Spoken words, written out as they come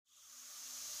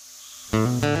Hey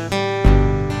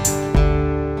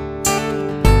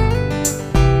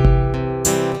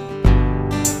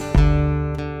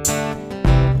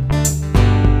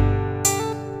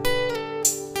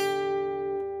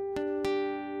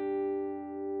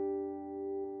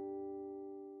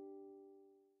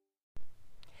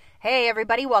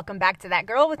everybody, welcome back to That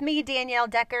Girl with me, Danielle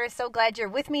Decker. So glad you're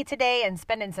with me today and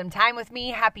spending some time with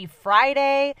me. Happy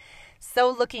Friday.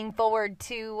 So looking forward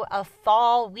to a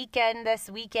fall weekend this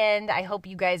weekend. I hope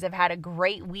you guys have had a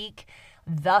great week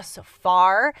thus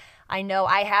far. I know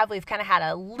I have. We've kind of had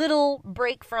a little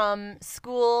break from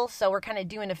school, so we're kind of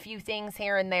doing a few things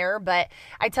here and there. But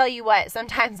I tell you what,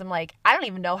 sometimes I'm like, I don't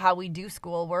even know how we do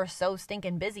school. We're so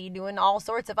stinking busy doing all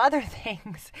sorts of other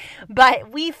things.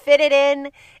 But we fit it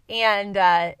in. And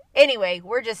anyway,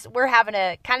 we're having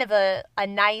a kind of a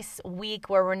nice week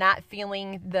where we're not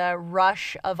feeling the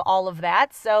rush of all of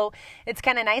that. So it's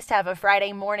kind of nice to have a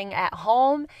Friday morning at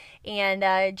home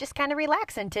and just kind of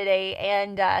relaxing today.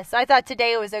 And so I thought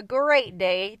today was a great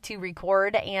day to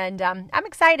record, and I'm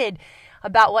excited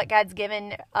about what God's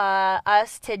given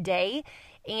us today.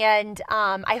 And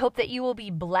I hope that you will be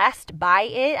blessed by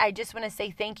it. I just want to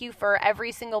say thank you for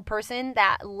every single person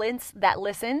that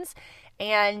listens,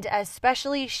 and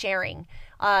especially sharing.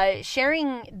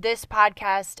 Sharing this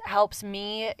podcast helps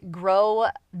me grow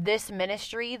this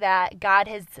ministry that God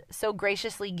has so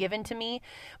graciously given to me,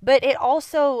 but it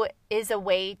also is a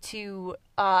way to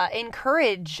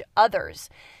encourage others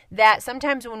that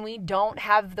sometimes when we don't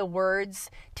have the words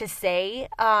to say,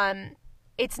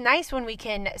 it's nice when we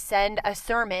can send a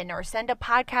sermon or send a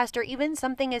podcast or even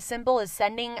something as simple as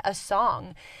sending a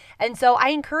song. And so I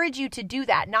encourage you to do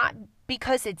that, not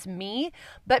because it's me,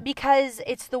 but because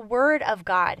it's the word of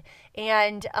God,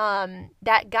 and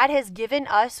that God has given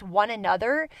us one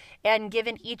another and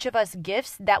given each of us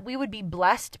gifts that we would be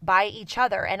blessed by each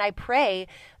other. And I pray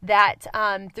that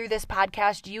through this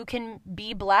podcast, you can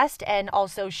be blessed and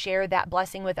also share that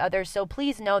blessing with others. So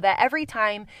please know that every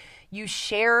time you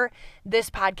share this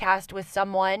podcast with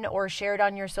someone or share it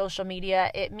on your social media,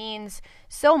 it means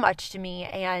so much to me,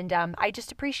 and I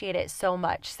just appreciate it so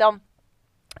much. So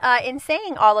in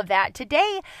saying all of that,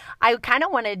 today I kind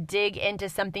of want to dig into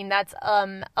something that's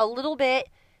a little bit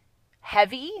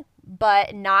heavy,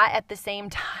 but not at the same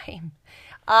time.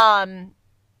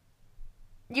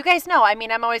 You guys know,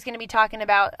 I'm always going to be talking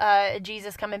about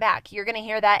Jesus coming back. You're going to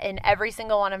hear that in every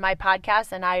single one of my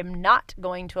podcasts, and I'm not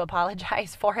going to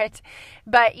apologize for it.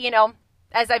 But,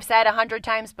 as I've said 100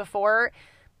 times before,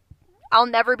 I'll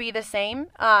never be the same.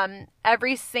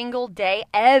 Every single day,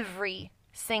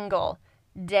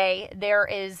 there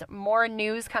is more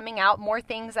news coming out, more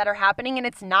things that are happening, and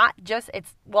it's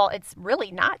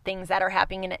really not things that are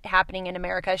happening in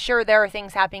America. Sure, there are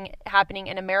things happening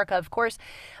in America, of course,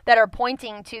 that are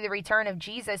pointing to the return of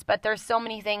Jesus, but there's so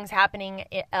many things happening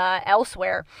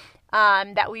elsewhere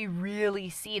that we really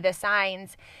see the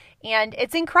signs, and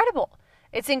it's incredible.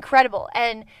 It's incredible.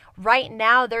 And right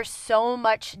now there's so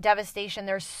much devastation.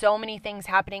 There's so many things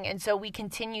happening. And so we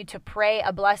continue to pray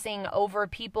a blessing over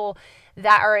people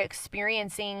that are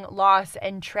experiencing loss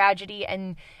and tragedy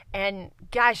and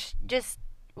gosh, just,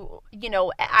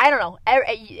 I don't know,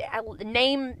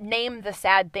 name the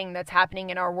sad thing that's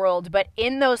happening in our world. But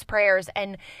in those prayers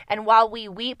and while we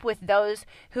weep with those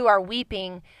who are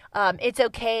weeping, it's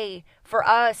okay for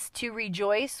us to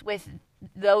rejoice with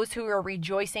those who are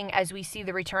rejoicing as we see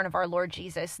the return of our Lord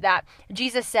Jesus. That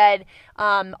Jesus said,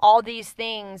 all these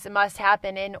things must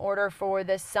happen in order for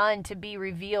the Son to be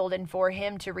revealed and for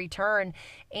him to return.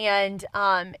 And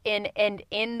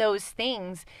in those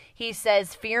things, he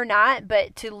says, fear not,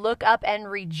 but to look up and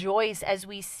rejoice as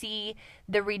we see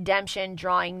the redemption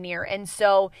drawing near. And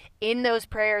so in those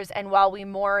prayers, and while we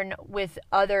mourn with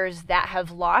others that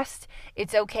have lost,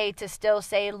 it's okay to still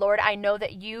say, Lord, I know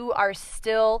that you are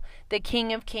still the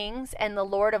King of Kings and the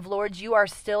Lord of Lords. You are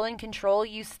still in control.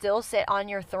 You still sit on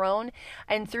your throne.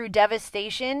 And through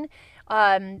devastation,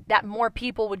 that more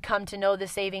people would come to know the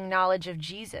saving knowledge of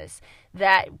Jesus,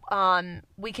 that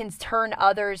we can turn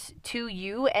others to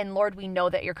you. And Lord, we know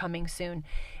that you're coming soon.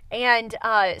 And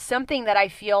something that I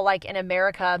feel like in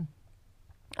America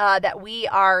that we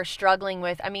are struggling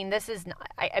with, I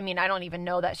don't even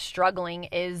know that struggling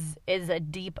is a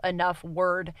deep enough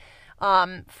word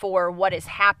for what is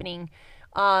happening,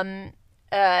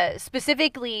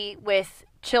 specifically with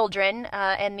children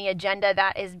and the agenda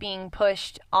that is being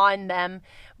pushed on them,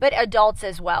 but adults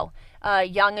as well,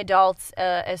 young adults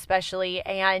especially,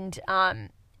 and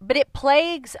but it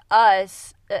plagues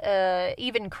us,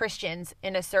 even Christians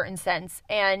in a certain sense,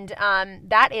 and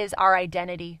that is our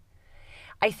identity.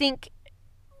 I think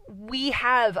we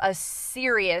have a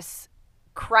serious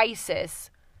crisis,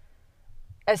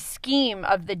 a scheme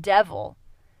of the devil,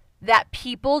 that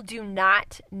people do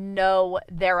not know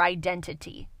their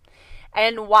identity.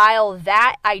 And while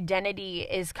that identity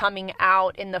is coming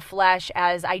out in the flesh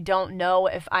as, I don't know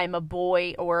if I'm a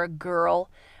boy or a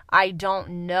girl, I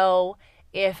don't know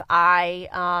if I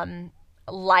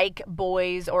like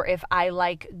boys or if I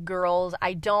like girls,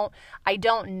 I don't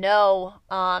know.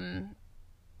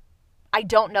 I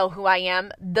don't know who I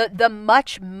am. The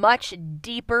much, much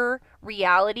deeper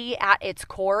reality at its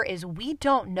core is we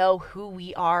don't know who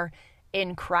we are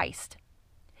in Christ.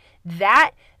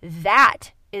 That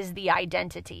is the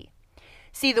identity.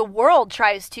 See, the world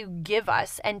tries to give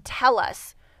us and tell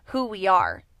us who we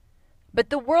are, but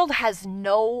the world has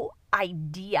no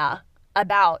idea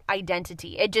about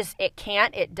identity. It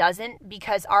can't, it doesn't,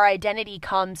 because our identity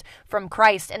comes from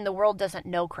Christ and the world doesn't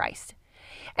know Christ.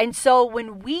 And so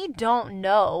when we don't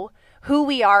know who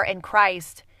we are in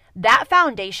Christ, that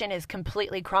foundation is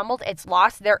completely crumbled. It's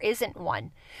lost. There isn't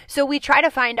one. So we try to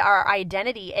find our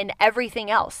identity in everything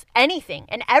else, anything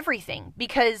and everything,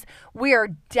 because we are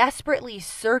desperately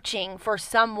searching for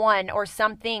someone or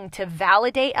something to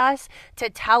validate us, to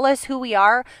tell us who we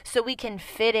are so we can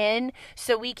fit in,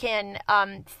 so we can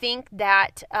think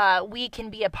that we can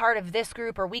be a part of this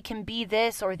group, or we can be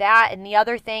this or that and the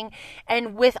other thing.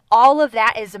 And with all of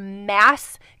that is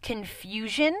mass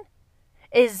confusion,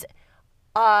 is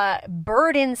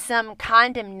burdensome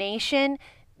condemnation.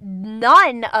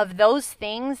 None of those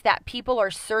things that people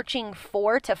are searching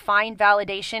for to find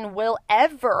validation will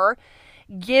ever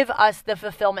give us the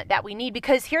fulfillment that we need.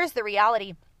 Because here's the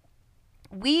reality.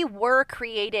 We were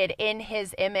created in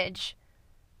His image.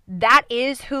 That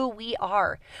is who we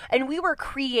are. And we were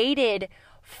created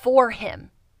for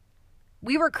Him.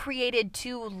 We were created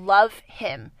to love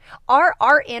Him.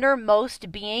 Our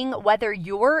innermost being, whether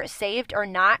you're saved or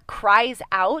not, cries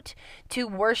out to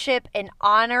worship and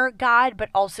honor God, but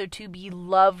also to be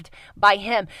loved by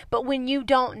Him. But when you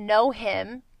don't know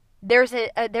Him, there's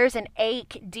an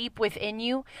ache deep within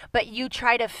you, but you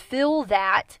try to fill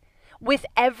that with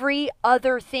every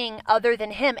other thing other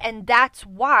than Him. And that's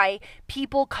why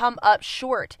people come up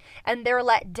short and they're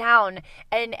let down,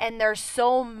 and there's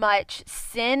so much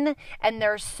sin and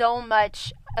there's so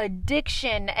much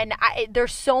addiction, and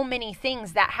there's so many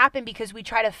things that happen because we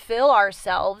try to fill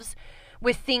ourselves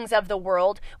with things of the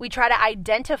world. We try to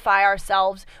identify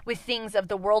ourselves with things of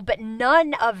the world, but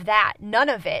none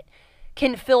of it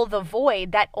can fill the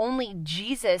void that only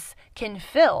Jesus can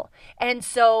fill. And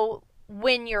so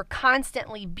when you're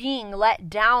constantly being let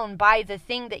down by the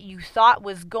thing that you thought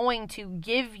was going to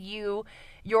give you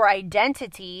your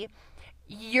identity,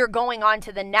 you're going on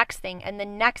to the next thing and the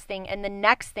next thing and the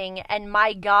next thing. And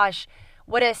my gosh,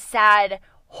 what a sad,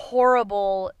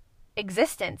 horrible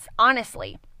existence,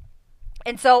 honestly.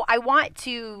 And so I want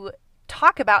to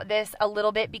talk about this a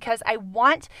little bit because I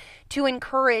want to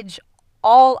encourage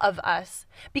all of us.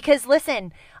 Because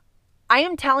listen, I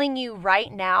am telling you right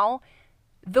now,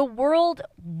 the world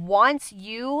wants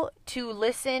you to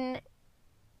listen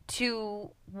to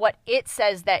what it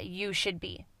says that you should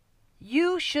be.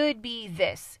 You should be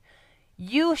this.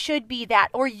 You should be that.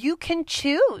 Or you can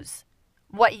choose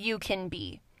what you can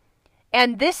be.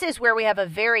 And this is where we have a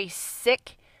very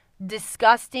sick,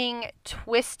 disgusting,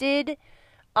 twisted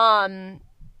agenda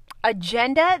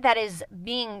that is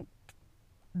being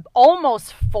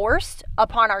almost forced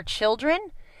upon our children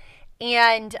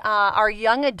and our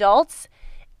young adults.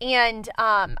 And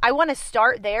I want to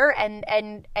start there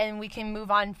and we can move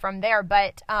on from there.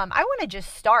 But I want to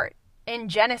just start in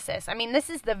Genesis. I mean, this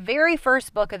is the very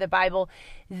first book of the Bible.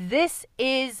 This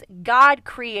is God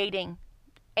creating.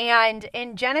 And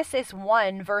in Genesis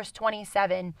 1, verse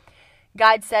 27,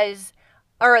 God says,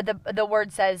 or the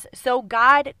word says, so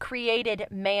God created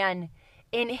man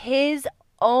in His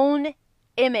own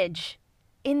image.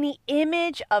 In the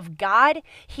image of God,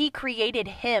 He created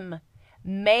him,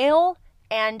 male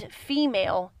and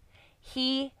female,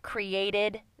 He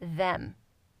created them.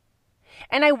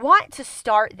 And I want to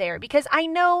start there because I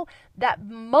know that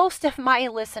most of my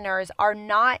listeners are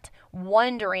not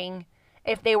wondering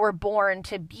if they were born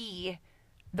to be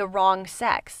the wrong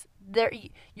sex.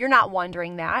 You're not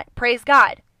wondering that. Praise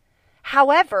God.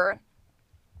 However,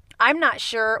 I'm not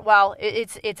sure. Well,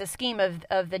 it's a scheme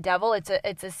of the devil.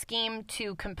 It's a scheme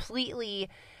to completely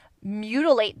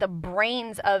mutilate the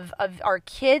brains of our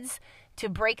kids, to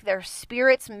break their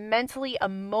spirits mentally,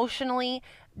 emotionally,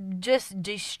 just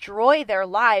destroy their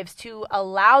lives, to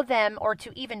allow them or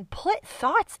to even put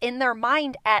thoughts in their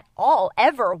mind at all,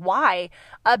 ever. Why?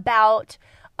 About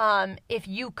if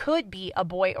you could be a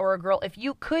boy or a girl, if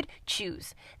you could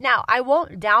choose. Now, I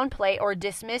won't downplay or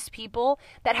dismiss people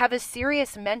that have a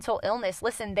serious mental illness.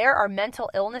 Listen, there are mental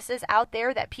illnesses out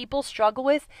there that people struggle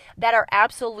with that are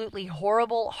absolutely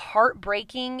horrible,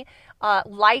 heartbreaking,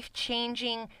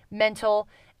 life-changing mental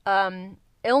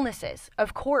illnesses,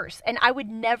 of course. And I would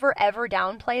never, ever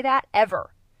downplay that,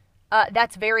 ever.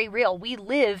 That's very real. We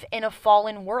live in a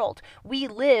fallen world. We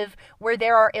live where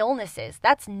there are illnesses.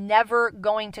 That's never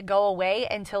going to go away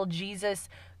until Jesus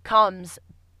comes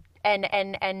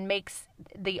and makes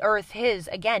the earth his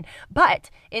again. But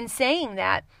in saying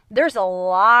that, there's a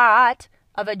lot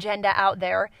of agenda out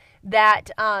there that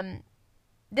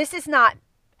this is not,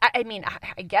 I mean,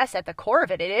 I guess at the core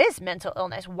of it, it is mental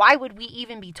illness. Why would we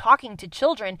even be talking to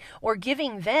children or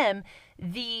giving them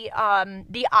the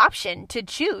option to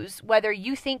choose whether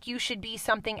you think you should be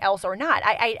something else or not?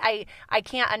 I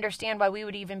can't understand why we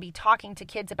would even be talking to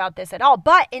kids about this at all.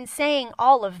 But in saying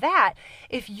all of that,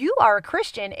 if you are a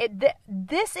Christian,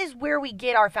 this is where we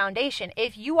get our foundation.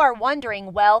 If you are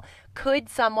wondering, well, could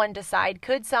someone decide?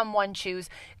 Could someone choose?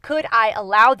 Could I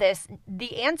allow this?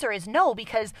 The answer is no,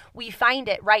 because we find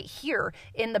it right here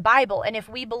in the Bible. And if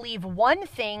we believe one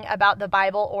thing about the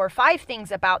Bible or 5 things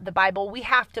about the Bible, we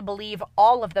have to believe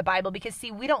all of the Bible, because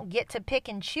see, we don't get to pick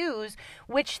and choose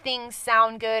which things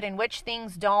sound good and which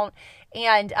things don't.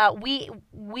 And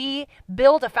we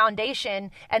build a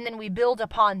foundation, and then we build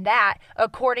upon that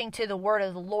according to the word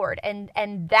of the Lord.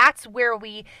 And that's where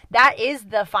that is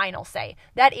the final say.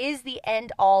 That is the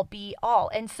end all be all.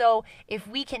 And so if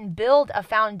we can build a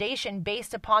foundation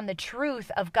based upon the truth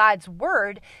of God's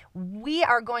word, we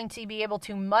are going to be able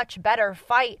to much better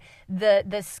fight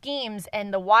the schemes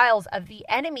and the wiles of the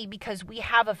enemy, because we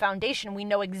have a foundation. We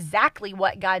know exactly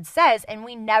what God says, and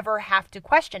we never have to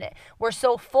question it. We're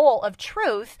so full of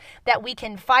truth that we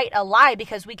can fight a lie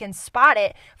because we can spot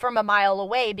it from a mile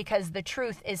away, because the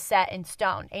truth is set in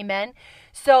stone. Amen.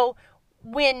 So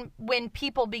when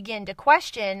people begin to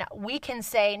question, we can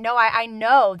say, no, I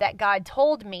know that God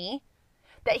told me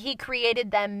that he created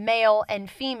them male and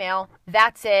female.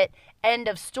 That's it. End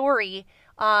of story.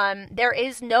 There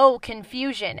is no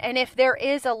confusion. And if there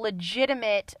is a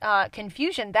legitimate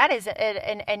confusion, that is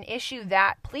an issue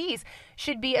that, please,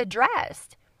 should be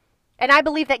addressed. And I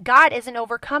believe that God is an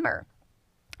overcomer,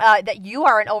 that you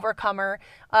are an overcomer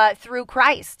through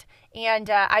Christ. And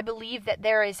I believe that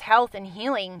there is health and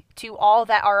healing to all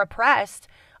that are oppressed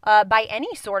by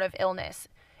any sort of illness.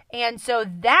 And so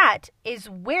that is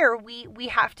where we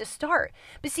have to start.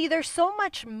 But see, there's so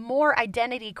much more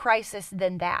identity crisis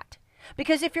than that.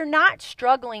 Because if you're not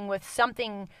struggling with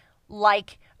something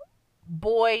like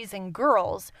boys and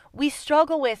girls, we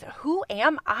struggle with, who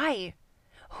am I?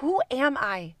 Who am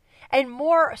I? And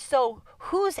more so,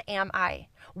 whose am I?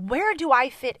 Where do I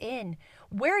fit in?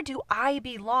 Where do I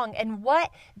belong? And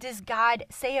what does God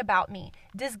say about me?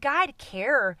 Does God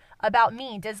care about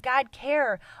me? Does God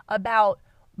care about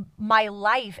my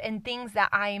life and things that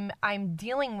I'm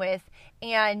dealing with?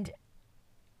 And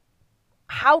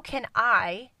how can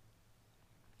I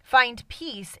find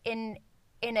peace in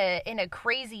a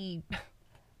crazy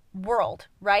world,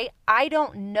 right? I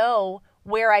don't know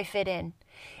where I fit in.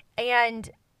 And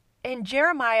in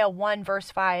Jeremiah 1 verse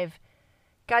 5,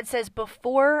 God says,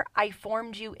 before I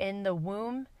formed you in the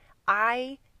womb,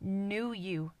 I knew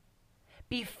you.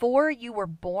 Before you were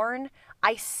born,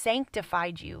 I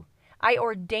sanctified you. I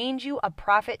ordained you a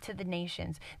prophet to the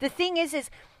nations. The thing is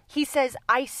he says,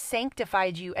 I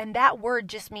sanctified you. And that word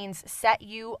just means set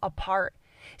you apart.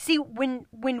 See, when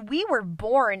we were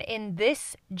born in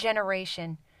this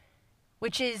generation,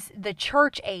 which is the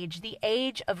church age, the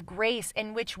age of grace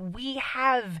in which we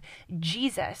have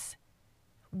Jesus,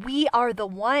 we are the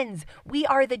ones, we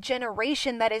are the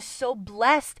generation that is so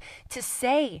blessed to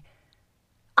say,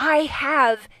 I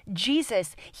have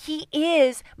Jesus. He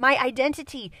is my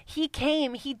identity. He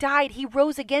came, he died, he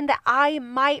rose again that I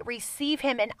might receive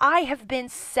him, and I have been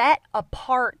set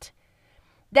apart.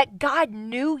 That God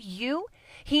knew you.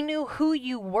 He knew who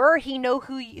you were. He knew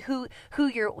who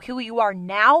you are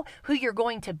now, who you're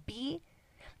going to be.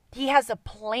 He has a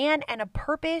plan and a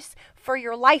purpose for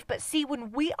your life. But see,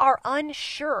 when we are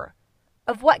unsure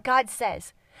of what God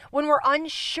says, when we're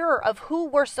unsure of who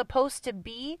we're supposed to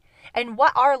be and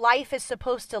what our life is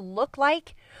supposed to look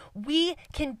like, we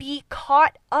can be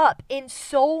caught up in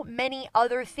so many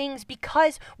other things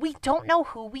because we don't know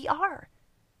who we are.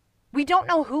 We don't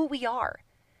know who we are.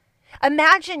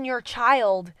 Imagine your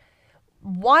child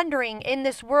wandering in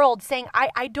this world saying,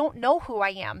 I don't know who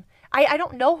I am. I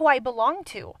don't know who I belong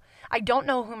to. I don't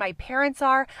know who my parents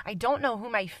are. I don't know who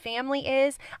my family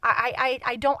is.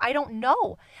 I don't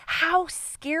know how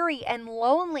scary and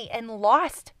lonely and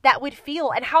lost that would feel,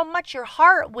 and how much your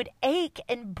heart would ache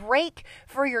and break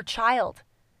for your child.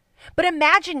 But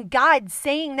imagine God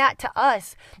saying that to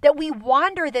us, that we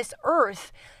wander this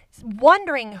earth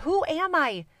wondering, who am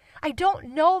I? I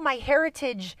don't know my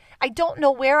heritage. I don't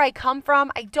know where I come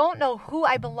from. I don't know who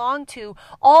I belong to.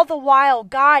 All the while,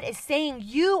 God is saying,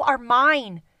 you are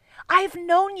mine. I've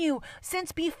known you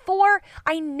since before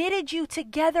I knitted you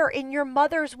together in your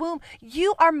mother's womb.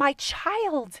 You are my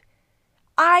child.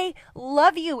 I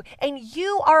love you, and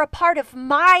you are a part of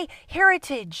my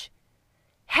heritage.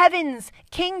 Heaven's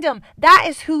kingdom, that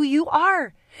is who you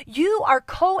are. You are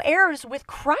co-heirs with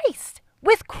Christ.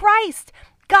 With Christ,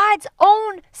 God's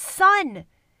own Son.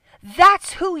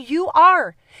 That's who you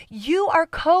are. You are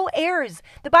co-heirs.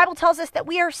 The Bible tells us that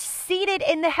we are seated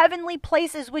in the heavenly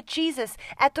places with Jesus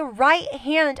at the right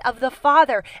hand of the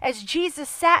Father. As Jesus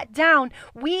sat down,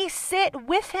 we sit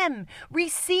with him,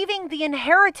 receiving the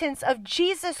inheritance of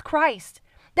Jesus Christ.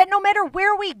 That no matter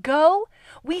where we go,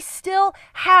 we still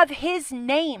have his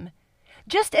name.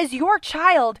 Just as your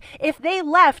child, if they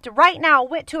left right now,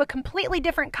 went to a completely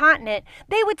different continent,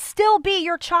 they would still be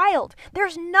your child.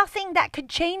 There's nothing that could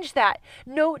change that.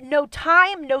 No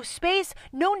time, no space,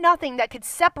 no nothing that could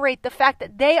separate the fact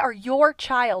that they are your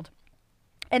child.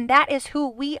 And that is who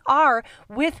we are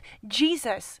with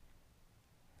Jesus.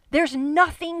 There's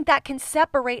nothing that can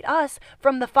separate us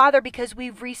from the Father because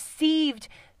we've received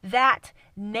that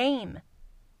name.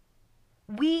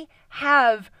 We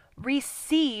have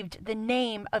received the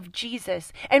name of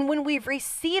Jesus. And when we've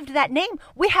received that name,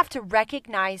 we have to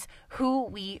recognize who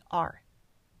we are.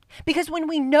 Because when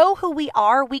we know who we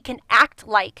are, we can act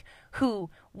like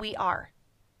who we are.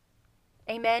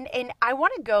 Amen. And I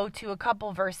want to go to a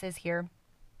couple verses here.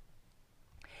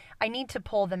 I need to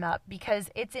pull them up because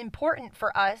it's important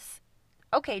for us.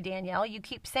 Okay, Danielle, you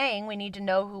keep saying we need to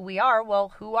know who we are.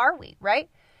 Well, who are we, right?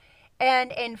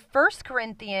 And in 1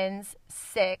 Corinthians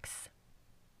 6,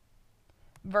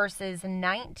 verses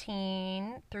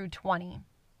 19 through 20.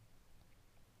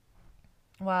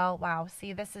 Well, wow.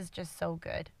 See, this is just so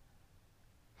good.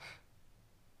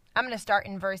 I'm going to start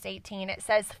in verse 18. It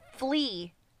says,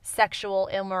 flee sexual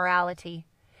immorality.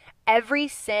 Every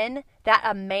sin that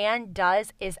a man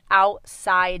does is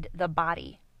outside the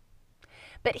body.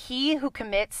 But he who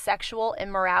commits sexual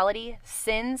immorality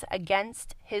sins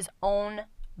against his own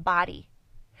body.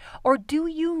 Or do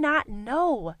you not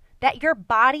know that your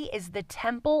body is the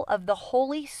temple of the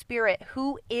Holy Spirit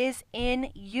who is in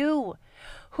you,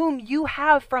 whom you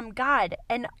have from God,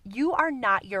 and you are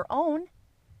not your own?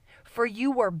 For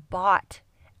you were bought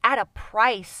at a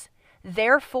price.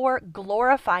 Therefore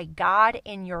glorify God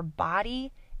in your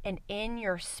body and in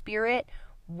your spirit,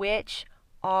 which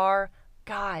are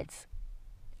God's.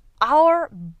 Our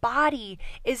body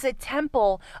is a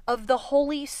temple of the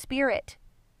Holy Spirit.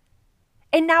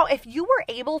 And now if you were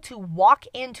able to walk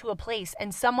into a place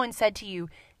and someone said to you,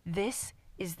 this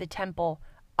is the temple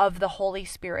of the Holy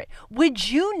Spirit, would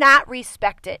you not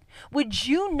respect it? Would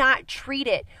you not treat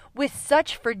it with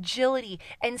such fragility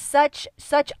and such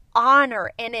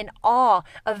honor and in awe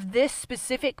of this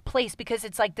specific place? Because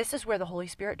it's like, this is where the Holy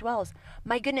Spirit dwells.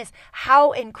 My goodness,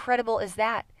 how incredible is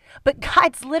that? But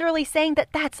God's literally saying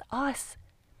that that's us.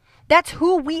 That's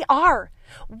who we are.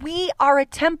 We are a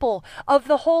temple of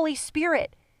the Holy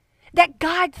Spirit. That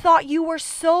God thought you were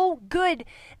so good,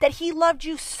 that he loved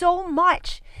you so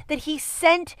much, that he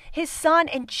sent his Son,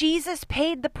 and Jesus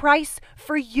paid the price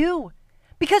for you.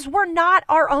 Because we're not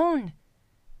our own.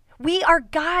 We are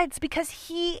God's because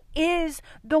he is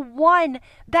the one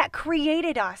that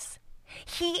created us.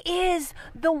 He is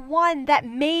the one that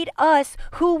made us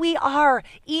who we are,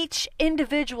 each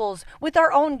individuals with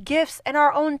our own gifts and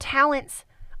our own talents,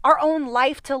 our own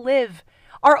life to live,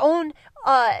 our own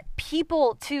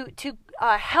people to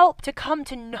help to come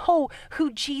to know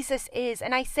who Jesus is.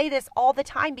 And I say this all the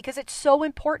time because it's so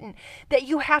important that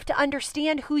you have to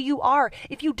understand who you are.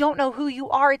 If you don't know who you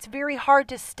are, it's very hard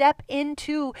to step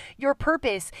into your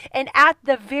purpose. And at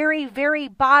the very, very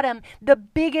bottom, the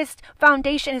biggest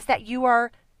foundation is that you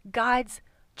are God's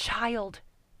child.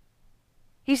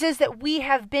 He says that we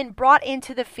have been brought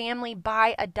into the family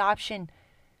by adoption,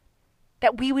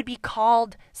 that we would be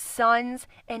called sons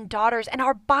and daughters, and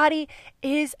our body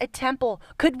is a temple.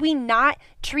 Could we not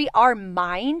treat our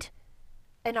mind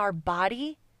and our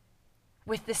body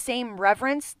with the same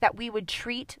reverence that we would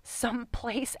treat some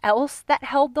place else that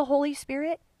held the Holy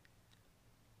Spirit?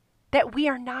 That we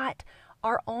are not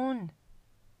our own,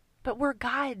 but we're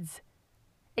God's,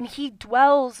 and he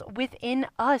dwells within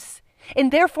us.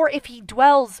 And therefore, if he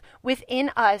dwells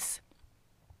within us,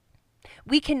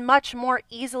 we can much more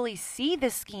easily see the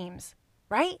schemes,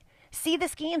 right? See the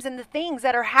schemes and the things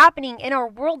that are happening in our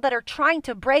world that are trying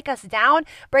to break us down,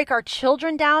 break our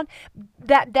children down,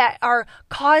 that are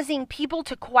causing people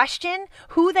to question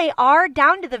who they are,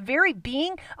 down to the very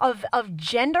being of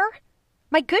gender.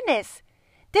 My goodness,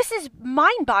 this is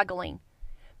mind-boggling.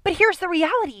 But here's the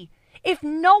reality. If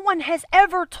no one has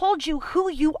ever told you who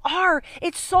you are,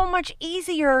 it's so much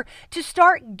easier to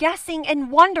start guessing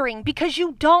and wondering because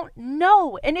you don't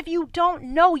know. And if you don't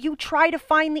know, you try to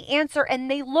find the answer, and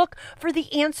they look for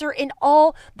the answer in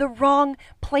all the wrong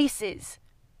places.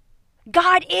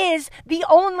 God is the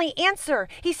only answer.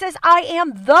 He says, I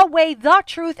am the way, the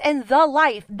truth, and the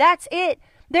life. That's it.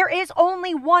 There is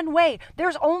only one way.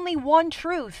 There's only one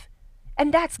truth,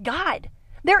 and that's God.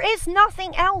 There is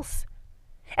nothing else.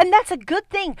 And that's a good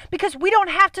thing, because we don't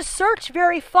have to search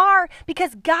very far,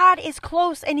 because God is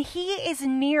close and he is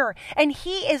near and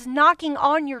he is knocking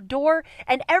on your door,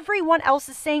 and everyone else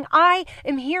is saying, I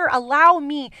am here. Allow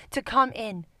me to come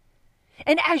in.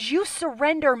 And as you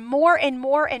surrender more and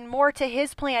more and more to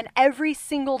his plan every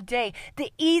single day,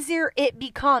 the easier it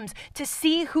becomes to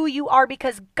see who you are,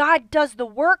 because God does the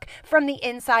work from the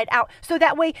inside out. So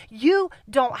that way you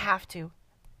don't have to.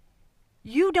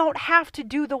 You don't have to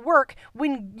do the work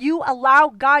when you allow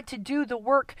God to do the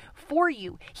work for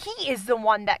you. He is the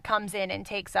one that comes in and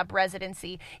takes up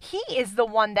residency. He is the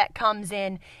one that comes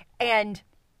in and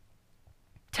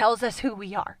tells us who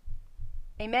we are.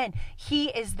 Amen. He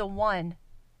is the one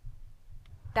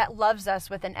that loves us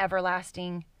with an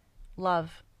everlasting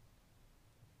love.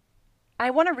 I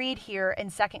want to read here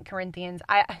in 2 Corinthians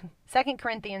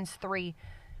 3.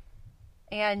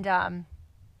 And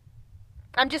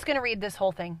I'm just going to read this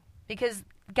whole thing, because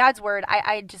God's word,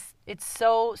 it's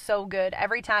so, so good.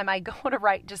 Every time I go to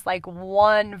write just like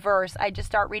one verse, I just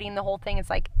start reading the whole thing. It's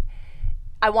like,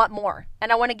 I want more,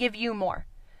 and I want to give you more.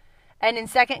 And in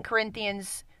 2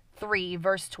 Corinthians 3,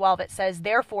 verse 12, it says,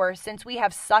 therefore, since we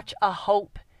have such a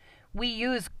hope, we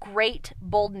use great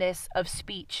boldness of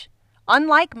speech,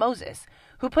 unlike Moses,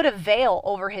 who put a veil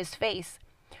over his face,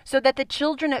 so that the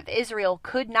children of Israel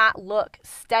could not look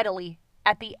steadily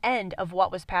at the end of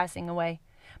what was passing away,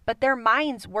 but their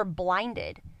minds were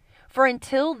blinded. For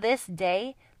until this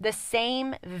day, the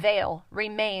same veil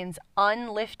remains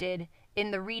unlifted in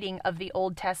the reading of the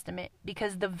Old Testament,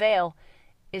 because the veil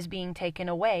is being taken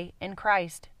away in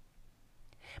Christ.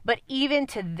 But even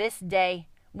to this day,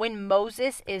 when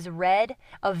Moses is read,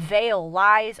 a veil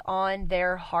lies on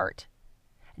their heart.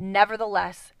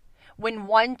 Nevertheless, when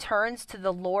one turns to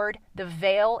the Lord, the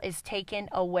veil is taken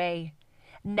away.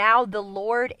 Now the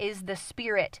Lord is the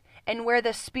Spirit, and where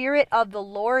the Spirit of the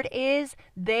Lord is,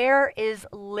 there is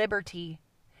liberty.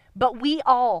 But we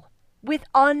all, with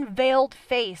unveiled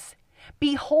face,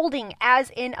 beholding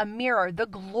as in a mirror the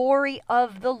glory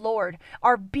of the Lord,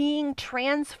 are being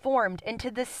transformed into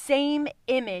the same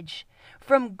image,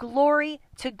 from glory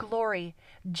to glory,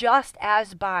 just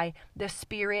as by the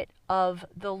Spirit of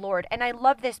the Lord. And I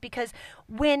love this, because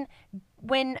when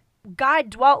God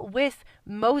dwelt with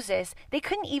Moses, they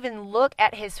couldn't even look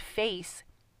at his face.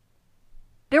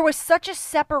 There was such a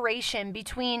separation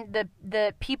between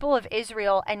the people of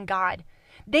Israel and God.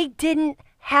 They didn't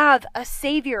have a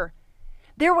savior.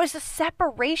 There was a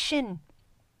separation.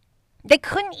 They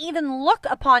couldn't even look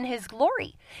upon his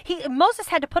glory. Moses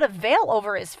had to put a veil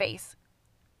over his face.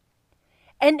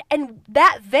 And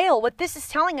that veil, what this is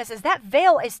telling us is that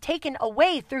veil is taken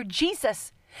away through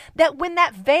Jesus. That when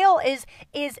that veil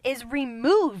is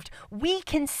removed, we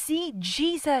can see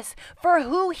Jesus for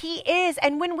who he is.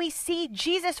 And when we see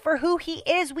Jesus for who he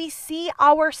is, we see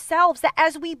ourselves. That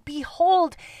as we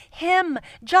behold him,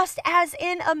 just as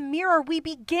in a mirror, we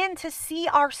begin to see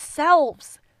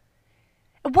ourselves.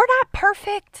 We're not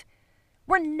perfect.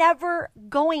 We're never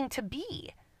going to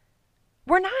be.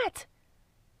 We're not.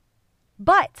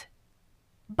 But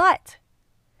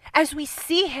as we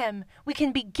see him, we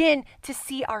can begin to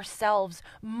see ourselves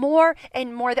more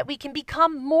and more, that we can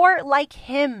become more like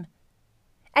him.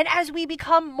 And as we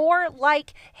become more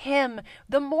like him,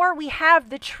 the more we have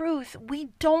the truth, we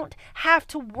don't have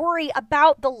to worry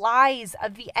about the lies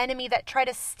of the enemy that try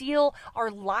to steal our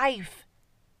life.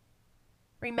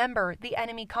 Remember, the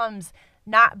enemy comes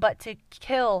not but to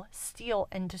kill, steal,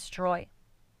 and destroy.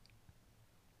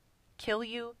 Kill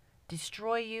you,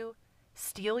 destroy you,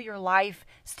 steal your life,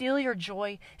 steal your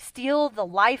joy, steal the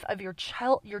life of your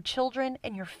children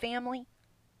and your family.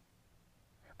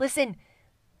 Listen,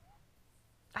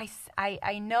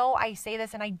 I know I say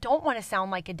this and I don't want to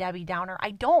sound like a Debbie Downer.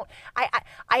 I don't.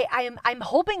 I'm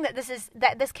hoping that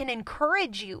this can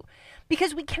encourage you,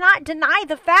 because we cannot deny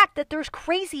the fact that there's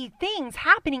crazy things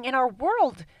happening in our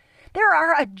world. There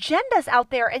are agendas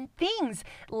out there and things,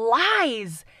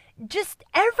 lies, just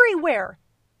everywhere.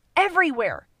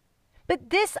 Everywhere. But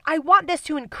I want this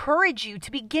to encourage you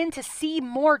to begin to see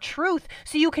more truth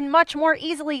so you can much more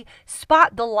easily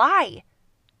spot the lie.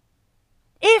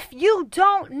 If you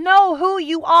don't know who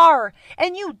you are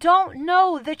and you don't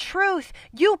know the truth,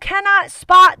 you cannot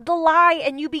spot the lie,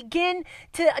 and you begin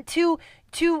to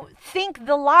think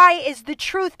the lie is the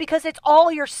truth because it's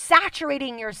all you're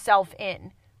saturating yourself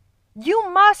in. You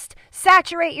must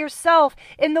saturate yourself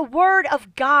in the Word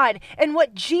of God and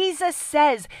what Jesus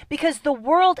says, because the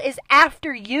world is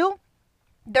after you.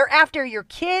 They're after your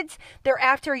kids, they're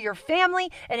after your family,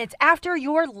 and it's after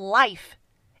your life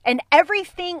and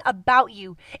everything about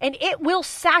you. And it will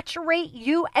saturate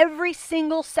you every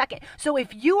single second. So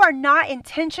if you are not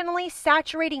intentionally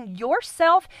saturating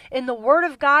yourself in the Word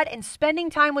of God and spending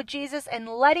time with Jesus and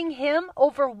letting Him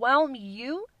overwhelm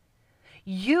you,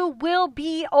 you will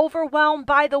be overwhelmed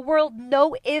by the world.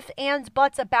 No ifs, ands,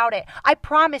 buts about it. I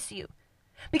promise you.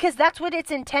 Because that's what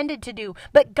it's intended to do.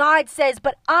 But God says,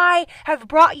 but I have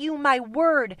brought you my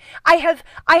word. I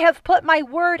have put my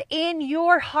word in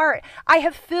your heart. I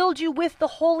have filled you with the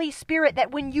Holy Spirit,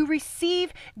 that when you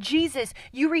receive Jesus,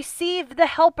 you receive the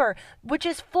helper, which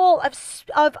is full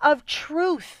of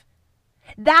truth.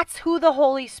 That's who the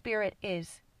Holy Spirit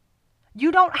is.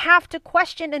 You don't have to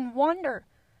question and wonder,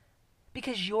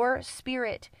 because your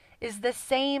spirit is the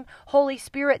same Holy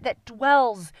Spirit that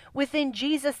dwells within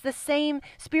Jesus. The same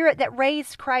Spirit that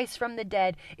raised Christ from the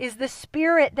dead is the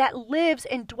Spirit that lives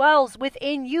and dwells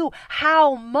within you.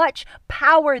 How much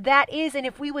power that is. And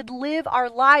if we would live our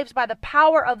lives by the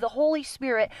power of the Holy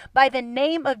Spirit, by the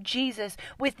name of Jesus,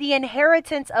 with the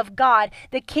inheritance of God,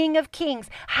 the King of Kings,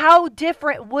 how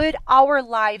different would our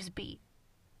lives be?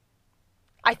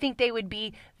 I think they would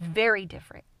be very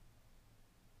different.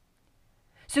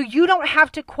 So you don't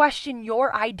have to question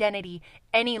your identity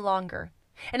any longer.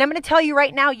 And I'm going to tell you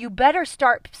right now, you better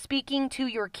start speaking to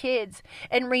your kids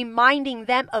and reminding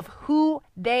them of who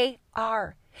they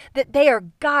are. That they are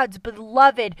God's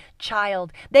beloved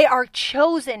child. They are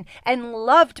chosen and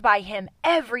loved by Him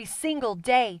every single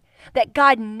day. That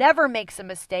God never makes a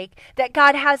mistake. That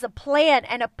God has a plan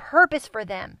and a purpose for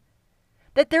them.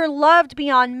 That they're loved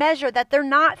beyond measure. That they're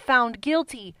not found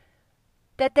guilty.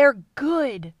 That they're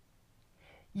good.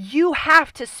 You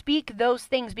have to speak those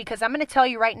things, because I'm going to tell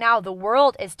you right now, the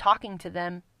world is talking to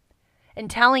them and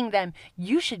telling them,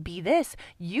 you should be this,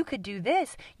 you could do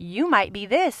this, you might be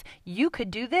this, you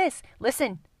could do this.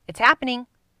 Listen, it's happening.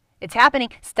 It's happening.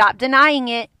 Stop denying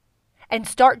it and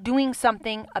start doing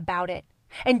something about it.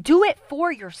 And do it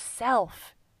for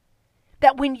yourself.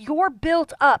 That when you're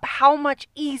built up, how much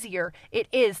easier it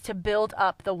is to build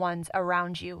up the ones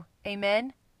around you.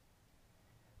 Amen?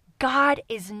 God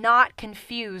is not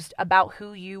confused about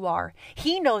who you are.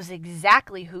 He knows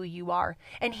exactly who you are,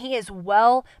 and He is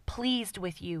well pleased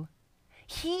with you.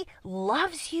 He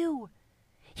loves you.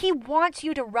 He wants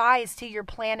you to rise to your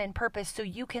plan and purpose so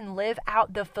you can live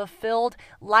out the fulfilled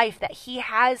life that He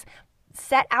has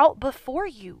set out before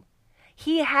you.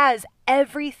 He has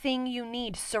everything you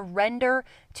need. Surrender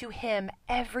to Him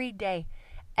every day.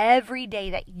 Every day,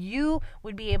 that you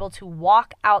would be able to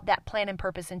walk out that plan and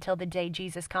purpose until the day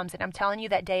Jesus comes. And I'm telling you,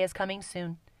 that day is coming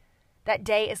soon. That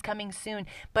day is coming soon.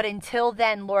 But until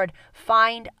then, Lord,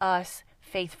 find us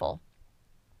faithful.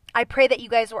 I pray that you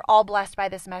guys were all blessed by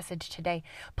this message today.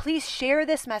 Please share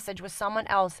this message with someone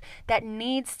else that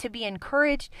needs to be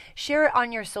encouraged. Share it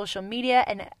on your social media,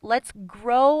 and let's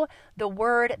grow the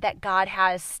word that God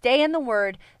has. Stay in the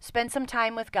word. Spend some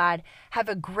time with God. Have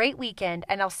a great weekend,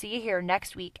 and I'll see you here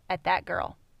next week at That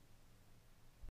Girl.